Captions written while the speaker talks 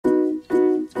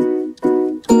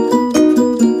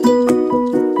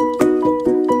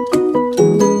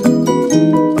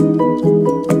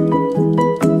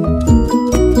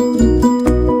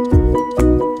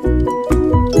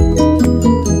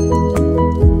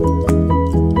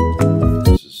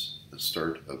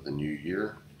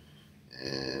Year,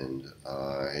 and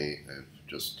I have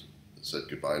just said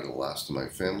goodbye to the last of my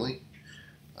family.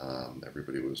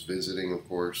 Everybody was visiting, of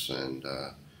course, and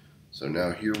so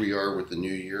now here we are with the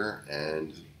new year,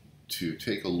 and to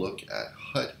take a look at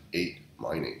Hut 8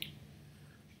 mining.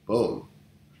 Boom.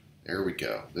 There we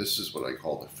go. This is what I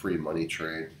call the free money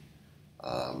trade.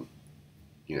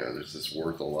 There's this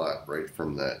worth a lot, right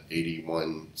from that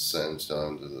 81 cents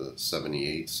down to the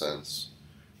 78 cents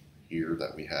here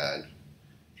that we had.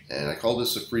 And I call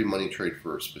this a free money trade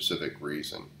for a specific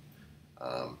reason.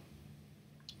 I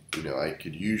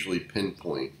could usually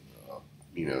pinpoint,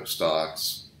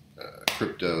 stocks,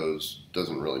 cryptos,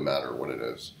 doesn't really matter what it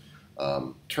is,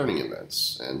 turning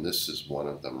events. And this is one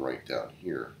of them right down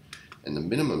here. And the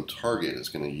minimum target is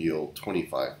going to yield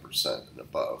 25% and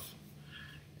above.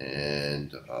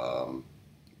 And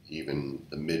even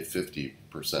the mid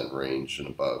 50% range and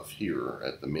above here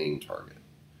at the main target.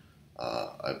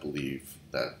 I believe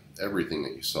that everything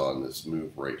that you saw in this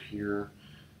move right here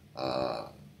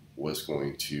was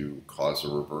going to cause a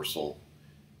reversal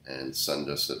and send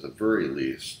us at the very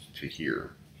least to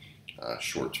here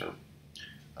short term.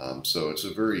 So it's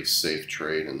a very safe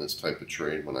trade in this type of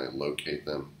trade. When I locate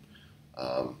them,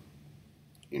 I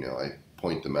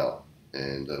point them out.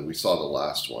 And we saw the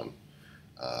last one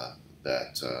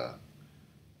that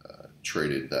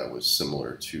traded that was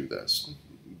similar to this,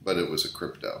 but it was a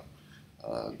crypto.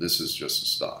 This is just a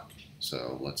stock.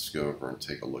 So let's go over and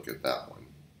take a look at that one.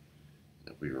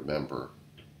 If we remember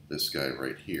this guy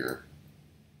right here,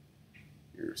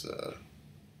 where's the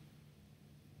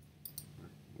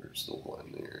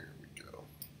one there? Here we go.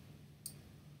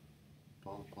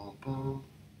 Boom, boom, boom.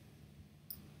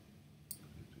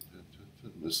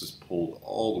 This is pulled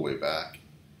all the way back,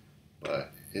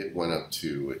 but it went up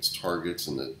to its targets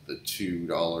in the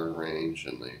 $2 range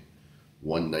and the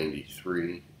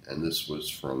 193, and this was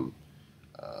from,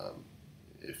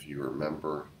 if you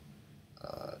remember,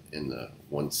 in the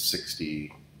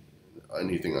 160,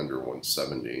 anything under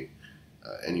 170,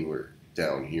 anywhere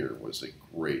down here was a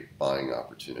great buying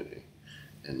opportunity.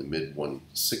 In the mid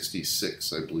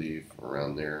 166, I believe,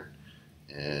 around there.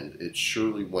 And it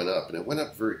surely went up, and it went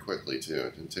up very quickly too.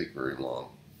 It didn't take very long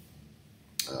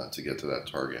to get to that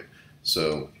target.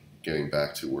 So getting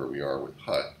back to where we are with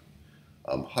Hut,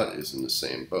 Hut is in the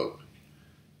same boat.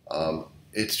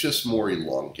 It's just more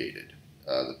elongated.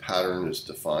 The pattern is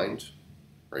defined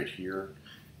right here,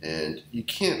 and you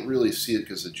can't really see it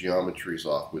because the geometry is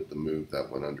off with the move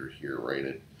that went under here,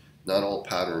 right? Not all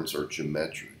patterns are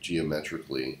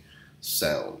geometrically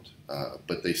sound,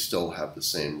 but they still have the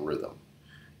same rhythm.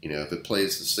 If it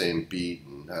plays the same beat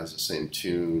and has the same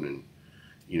tune and,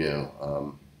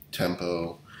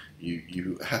 tempo,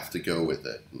 you have to go with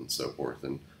it and so forth.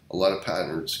 And a lot of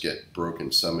patterns get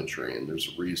broken symmetry, and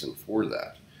there's a reason for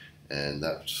that. And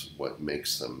that's what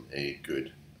makes them a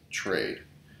good trade.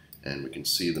 And we can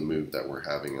see the move that we're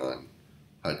having on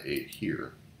Hut 8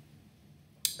 here.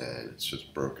 And it's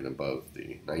just broken above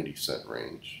the 90-cent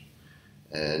range.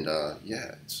 And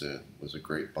yeah, it was a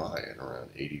great buy at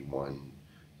around 81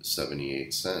 to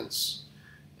 78 cents.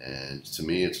 And to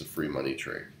me, it's a free money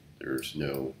trade. There's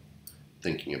no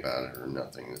thinking about it or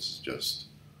nothing. This is just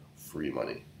free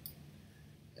money.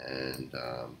 And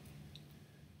it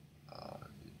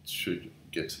should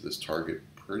get to this target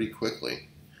pretty quickly.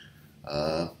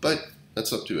 But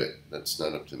that's up to it. That's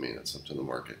not up to me. That's up to the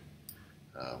market.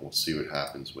 We'll see what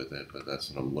happens with it, but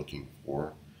that's what I'm looking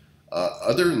for.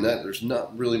 Other than that, there's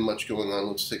not really much going on.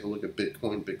 Let's take a look at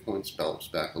Bitcoin. Bitcoin's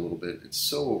bounced back a little bit. It's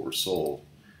so oversold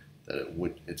that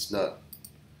it's not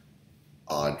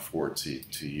odd for it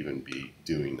to even be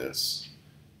doing this.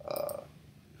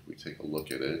 If we take a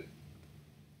look at it,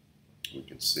 we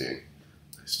can see I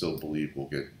still believe we'll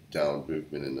get down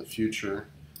movement in the future,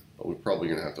 but we're probably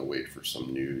going to have to wait for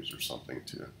some news or something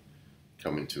to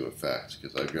come into effect,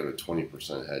 because I've got a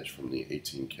 20% hedge from the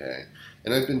 18K,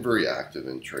 and I've been very active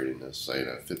in trading this. I had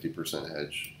a 50%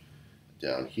 hedge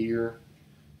down here,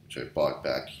 which I bought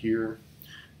back here,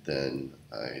 then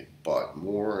I bought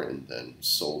more and then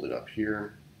sold it up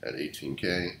here at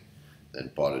 18K,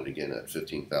 then bought it again at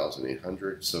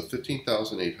 15,800. So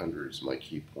 15,800 is my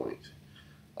key point.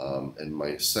 And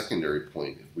my secondary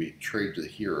point, if we trade to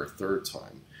here a third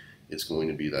time, is going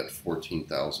to be that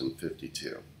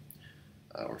 14,052.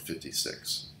 Or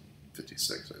 56, I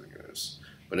think it is.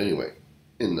 But anyway,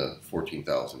 in the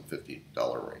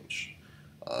 $14,050 range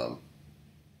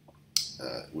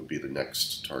would be the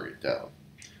next target down.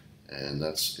 And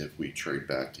that's if we trade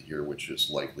back to here, which is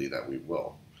likely that we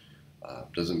will.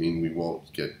 Doesn't mean we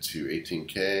won't get to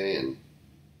 18K and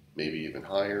maybe even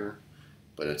higher,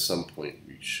 but at some point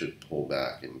we should pull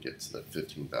back and get to that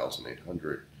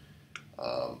 15,800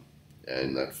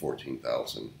 and that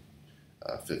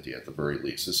 14,050 at the very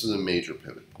least. This is a major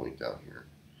pivot point down here.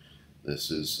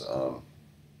 This is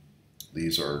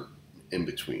these are in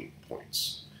between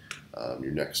points.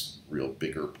 Your next real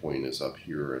bigger point is up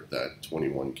here at that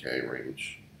 21K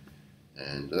range.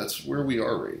 And that's where we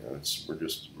are right now. We're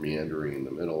just meandering in the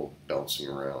middle, bouncing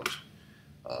around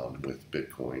with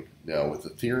Bitcoin. Now with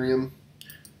Ethereum,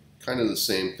 kind of the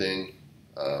same thing.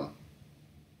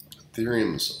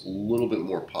 Ethereum is a little bit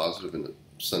more positive in the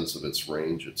sense of its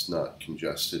range. It's not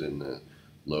congested in the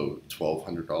low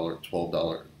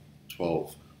 $1,200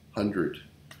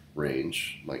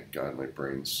 range. My God, my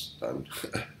brain's done.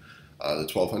 The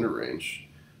 1,200 range.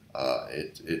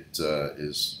 It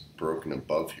is broken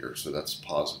above here, so that's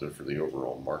positive for the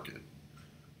overall market.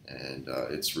 And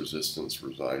its resistance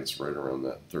resides right around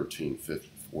that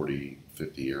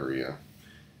 1340-50 area,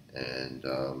 and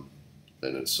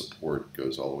then its support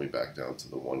goes all the way back down to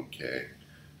the 1K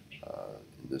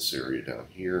in this area down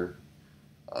here.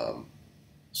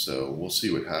 So we'll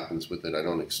see what happens with it. I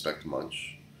don't expect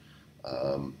much.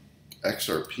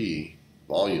 XRP,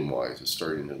 volume-wise, is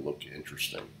starting to look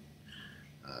interesting.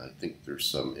 I think there's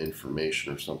some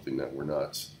information or something that we're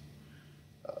not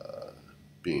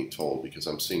being told, because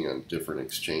I'm seeing on different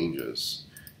exchanges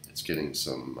it's getting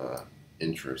some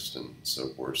interest and so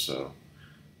forth. So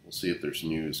we'll see if there's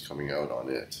news coming out on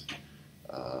it.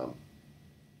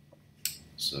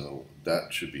 So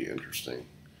that should be interesting.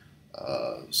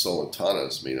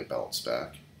 Solana's made a bounce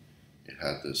back. It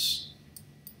had this,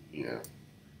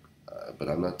 but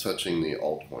I'm not touching the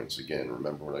altcoins again.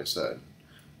 Remember what I said.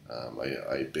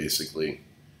 I basically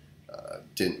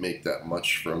didn't make that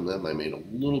much from them. I made a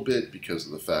little bit because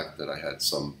of the fact that I had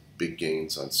some big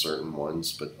gains on certain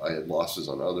ones, but I had losses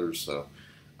on others. So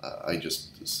I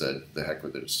just said, the heck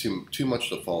with it. It's too much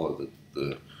to follow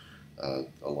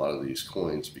a lot of these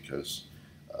coins, because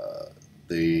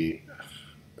they've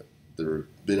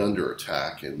been under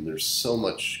attack, and there's so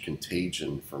much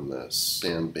contagion from the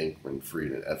Sam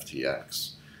Bankman-Fried and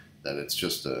FTX that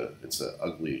it's an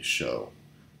ugly show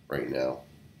right now,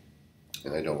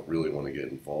 and I don't really want to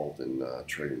get involved in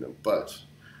trading them. But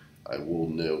I will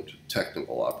note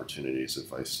technical opportunities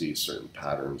if I see certain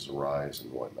patterns arise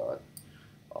and whatnot.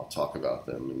 I'll talk about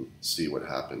them and see what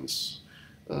happens.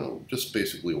 Just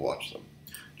basically watch them,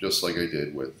 just like I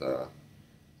did with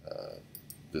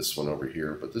this one over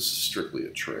here. But this is strictly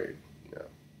a trade.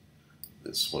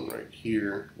 This one right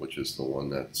here, which is the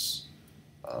one that's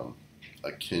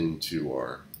akin to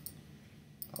our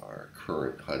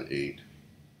current HUD-8.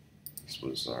 This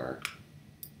was our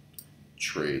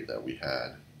trade that we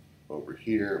had over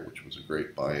here, which was a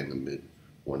great buy in the mid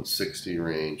 160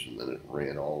 range, and then it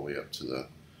ran all the way up to the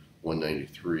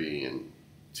 193 and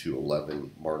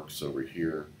 211 marks over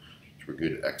here, which were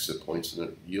good exit points, and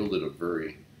it yielded a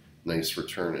very nice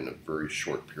return in a very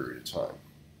short period of time.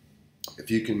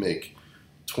 If you can make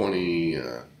 20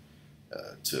 to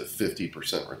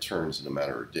 50% returns in a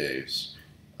matter of days,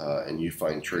 and you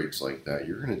find trades like that,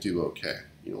 you're going to do okay.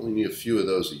 You only need a few of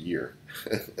those a year.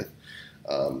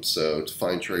 So to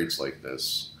find trades like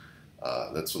this,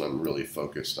 that's what I'm really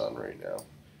focused on right now.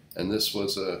 And this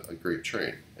was a great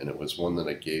trade, and it was one that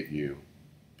I gave you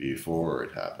before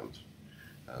it happened.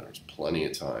 There's plenty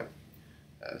of time.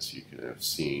 As you can have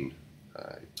seen,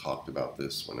 I talked about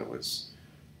this when it was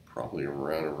probably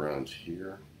around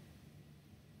here,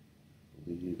 I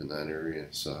believe, in that area.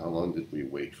 So how long did we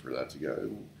wait for that to go?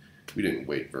 We didn't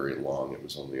wait very long. It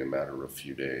was only a matter of a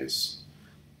few days,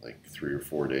 like 3 or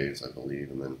 4 days, I believe,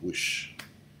 and then whoosh,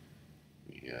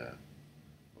 we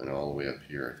went all the way up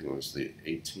here. I think it was the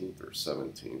 18th or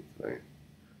 17th I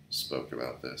spoke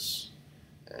about this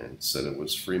and said it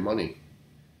was free money.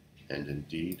 And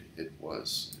indeed it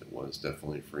was. It was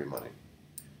definitely free money.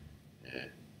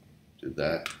 It did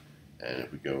that. And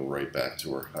if we go right back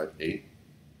to our HUD-8,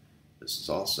 this is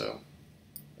also,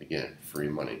 again, free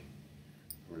money.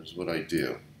 Here's what I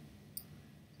do.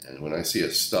 And when I see a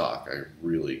stock, I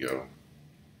really go,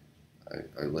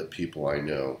 I let people I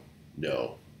know.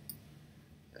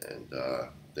 And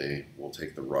they will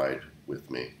take the ride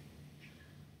with me.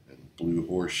 And Blue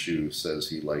Horseshoe says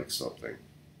he likes something.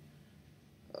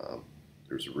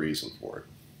 There's a reason for it.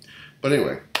 But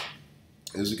anyway,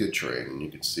 it was a good trade, and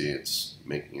you can see it's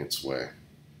making its way.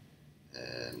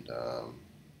 And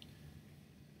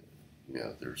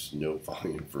there's no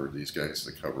volume for these guys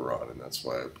to cover on, and that's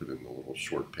why I put in the little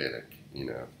short panic,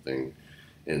 thing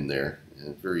in there.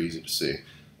 And it's very easy to see.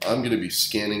 I'm going to be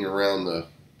scanning around the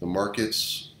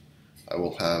markets I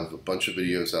will have a bunch of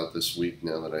videos out this week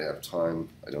now that I have time.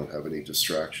 I don't have any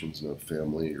distractions, no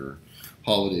family or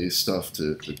holiday stuff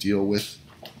to deal with.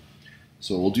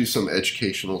 So we'll do some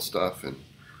educational stuff, and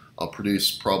I'll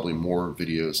produce probably more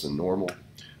videos than normal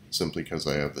simply because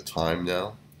I have the time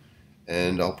now.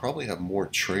 And I'll probably have more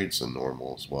trades than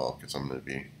normal as well, because I'm going to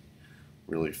be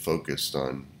really focused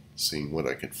on seeing what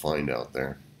I can find out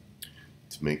there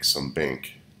to make some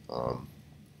bank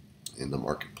in the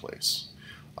marketplace.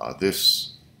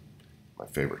 This, my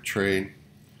favorite trade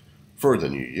for the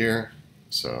new year,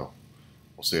 so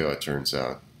we'll see how it turns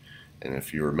out. And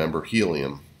if you remember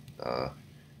helium,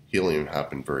 helium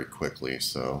happened very quickly,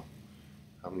 so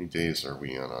how many days are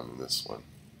we on this one?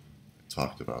 I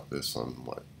talked about this on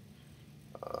what,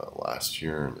 last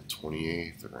year on the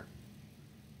 28th, or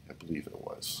I believe it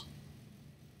was,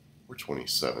 or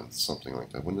 27th, something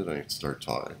like that. When did I start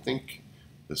talking? I think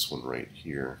this one right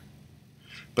here.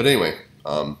 But anyway,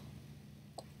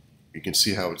 you can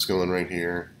see how it's going right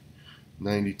here.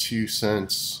 92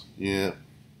 cents. Yeah.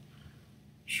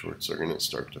 Shorts are going to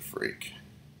start to freak.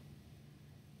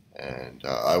 And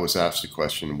I was asked the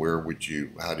question, where would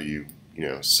you, how do you,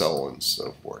 sell and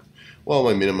so forth? Well,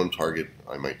 my minimum target,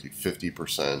 I might do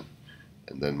 50%,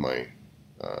 and then my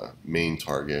main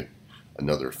target,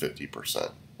 another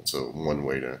 50%. That's one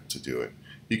way to do it.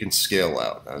 You can scale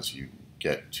out as you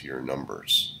get to your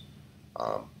numbers.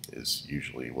 Is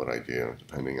usually what I do,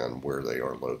 depending on where they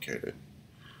are located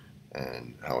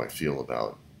and how I feel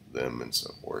about them and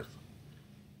so forth.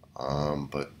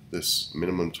 But this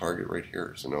minimum target right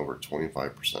here is an over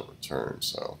 25% return,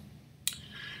 so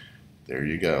there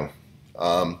you go.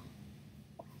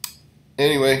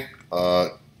 Anyway,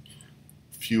 a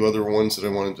few other ones that I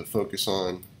wanted to focus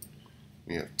on.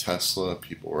 We have Tesla.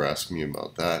 People were asking me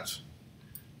about that.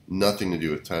 Nothing to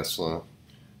do with Tesla.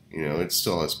 It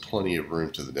still has plenty of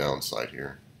room to the downside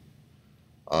here.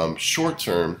 Short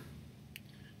term,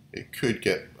 it could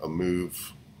get a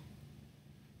move,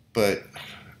 but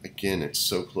again, it's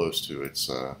so close to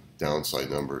its downside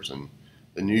numbers, and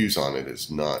the news on it is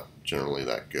not generally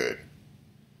that good.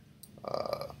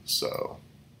 So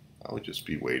I would just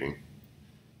be waiting.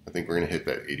 I think we're going to hit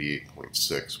that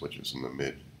 88.6, which is in the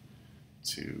mid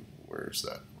to, where's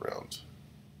that round?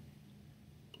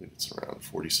 It's around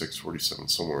 46, 47,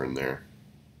 somewhere in there.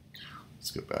 Let's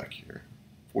go back here.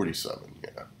 47,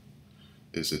 yeah.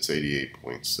 It's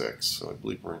 88.6, so I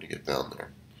believe we're going to get down there.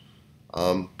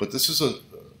 But this is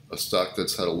a stock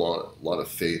that's had a lot of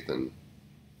faith, and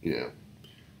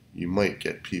you might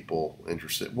get people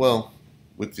interested. Well,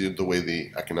 with the way the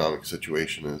economic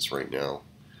situation is right now,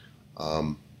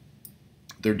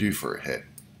 they're due for a hit,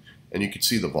 and you can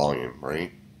see the volume,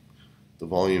 right? The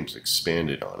volume's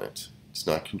expanded on it. It's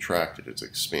not contracted, it's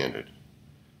expanded.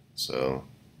 So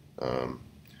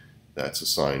that's a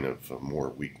sign of more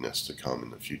weakness to come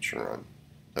in the future on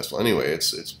Tesla. Anyway,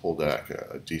 it's pulled back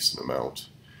a decent amount.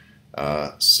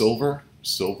 Silver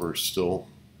is still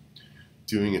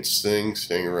doing its thing,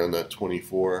 staying around that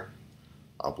 24.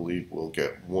 I believe we'll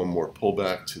get one more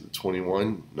pullback to the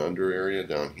 21 and under area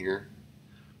down here.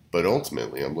 But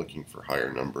ultimately, I'm looking for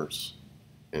higher numbers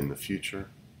in the future.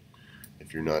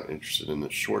 If you're not interested in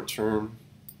the short term,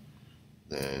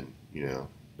 then,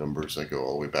 numbers that go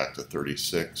all the way back to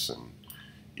 36 and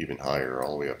even higher,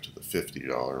 all the way up to the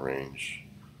 $50 range,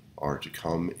 are to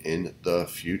come in the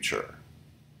future.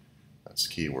 That's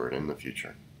the key word, in the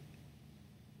future.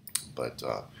 But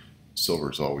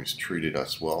silver's always treated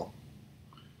us well,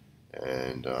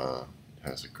 and it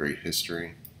has a great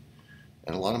history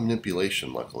and a lot of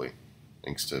manipulation, luckily,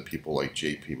 thanks to people like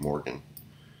J.P. Morgan.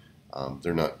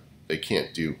 They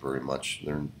can't do very much.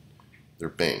 They're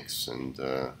banks, and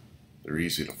they're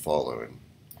easy to follow, and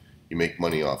you make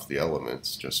money off the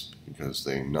elements just because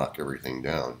they knock everything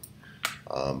down.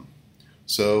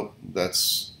 So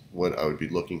that's what I would be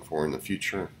looking for in the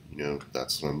future.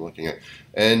 That's what I'm looking at.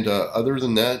 And other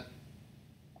than that,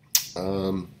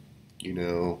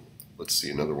 let's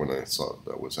see, another one I saw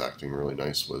that was acting really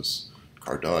nice was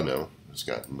Cardano. Has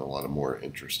gotten a lot of more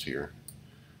interest here.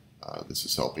 This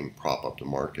is helping prop up the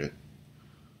market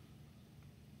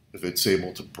if it's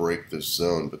able to break this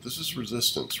zone. But this is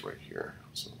resistance right here.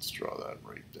 So let's draw that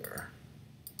right there.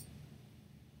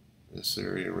 This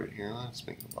area right here, let's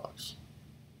make it a box.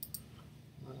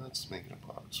 Let's make it a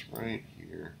box right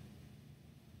here.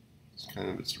 It's kind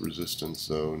of its resistance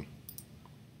zone.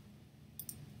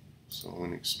 So I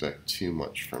wouldn't expect too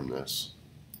much from this.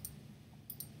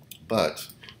 But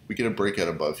if we get a breakout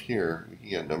above here, we can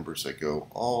get numbers that go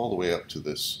all the way up to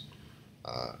this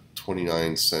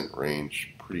 29 cent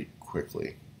range pretty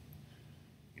quickly.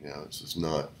 This is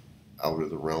not out of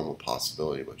the realm of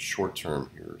possibility, but short term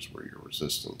here is where your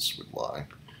resistance would lie,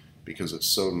 because it's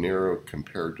so narrow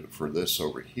compared to for this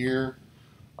over here.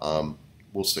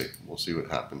 We'll see. We'll see what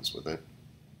happens with it.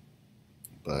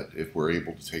 But if we're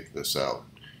able to take this out,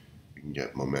 we can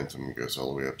get momentum. It goes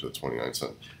all the way up to 29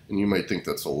 cents. And you might think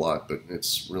that's a lot, but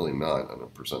it's really not on a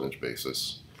percentage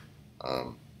basis,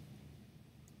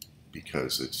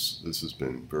 because this has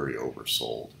been very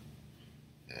oversold.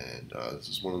 And this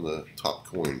is one of the top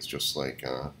coins, just like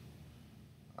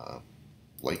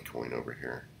Litecoin over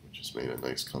here, which has made a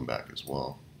nice comeback as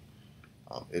well.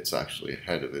 It's actually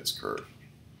ahead of its curve.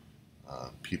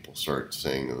 People start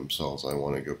saying to themselves, I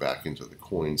want to go back into the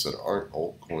coins that aren't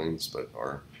altcoins, but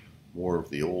are more of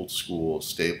the old school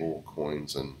stable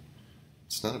coins, and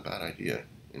it's not a bad idea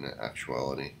in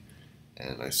actuality.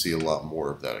 And I see a lot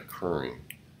more of that occurring.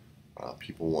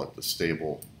 People want the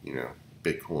stable,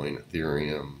 Bitcoin,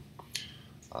 Ethereum,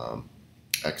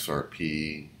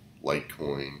 XRP,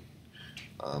 Litecoin.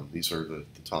 These are the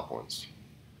top ones.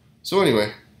 So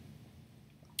anyway,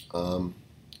 I'm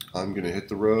going to hit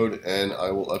the road, and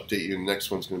I will update you. The next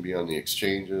one's going to be on the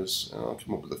exchanges, and I'll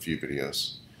come up with a few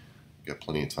videos. Got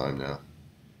plenty of time now.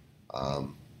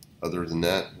 Other than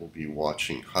that, we'll be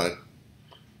watching HUT.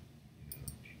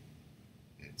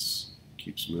 It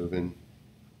keeps moving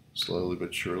slowly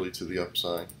but surely to the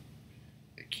upside.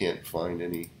 It can't find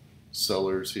any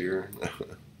sellers here,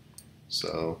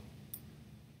 so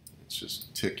it's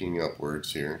just ticking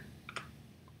upwards here.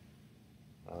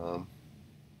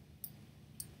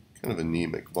 Kind of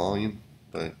anemic volume,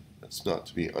 but that's not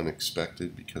to be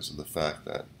unexpected because of the fact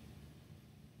that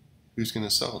who's going to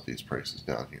sell at these prices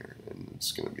down here? And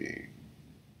it's going to be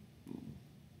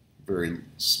very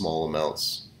small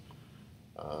amounts,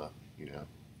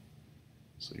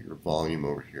 So your volume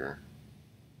over here,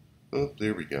 oh,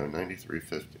 there we go,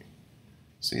 93.50.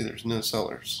 See, there's no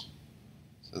sellers,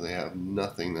 so they have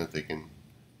nothing they can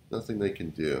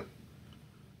do.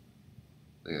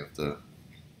 They have to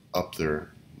up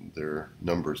their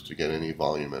numbers to get any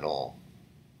volume at all.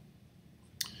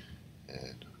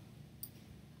 And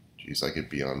geez, I could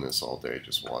be on this all day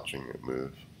just watching it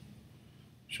move,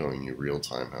 showing you real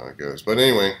time how it goes. But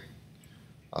anyway,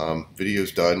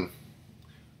 video's done.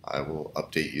 I will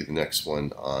update you the next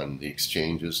one on the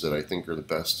exchanges that I think are the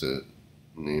best to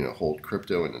hold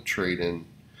crypto and to trade in,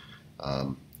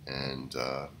 and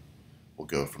we'll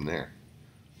go from there.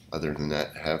 Other than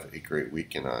that, have a great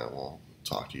week, and I will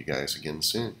talk to you guys again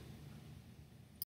soon.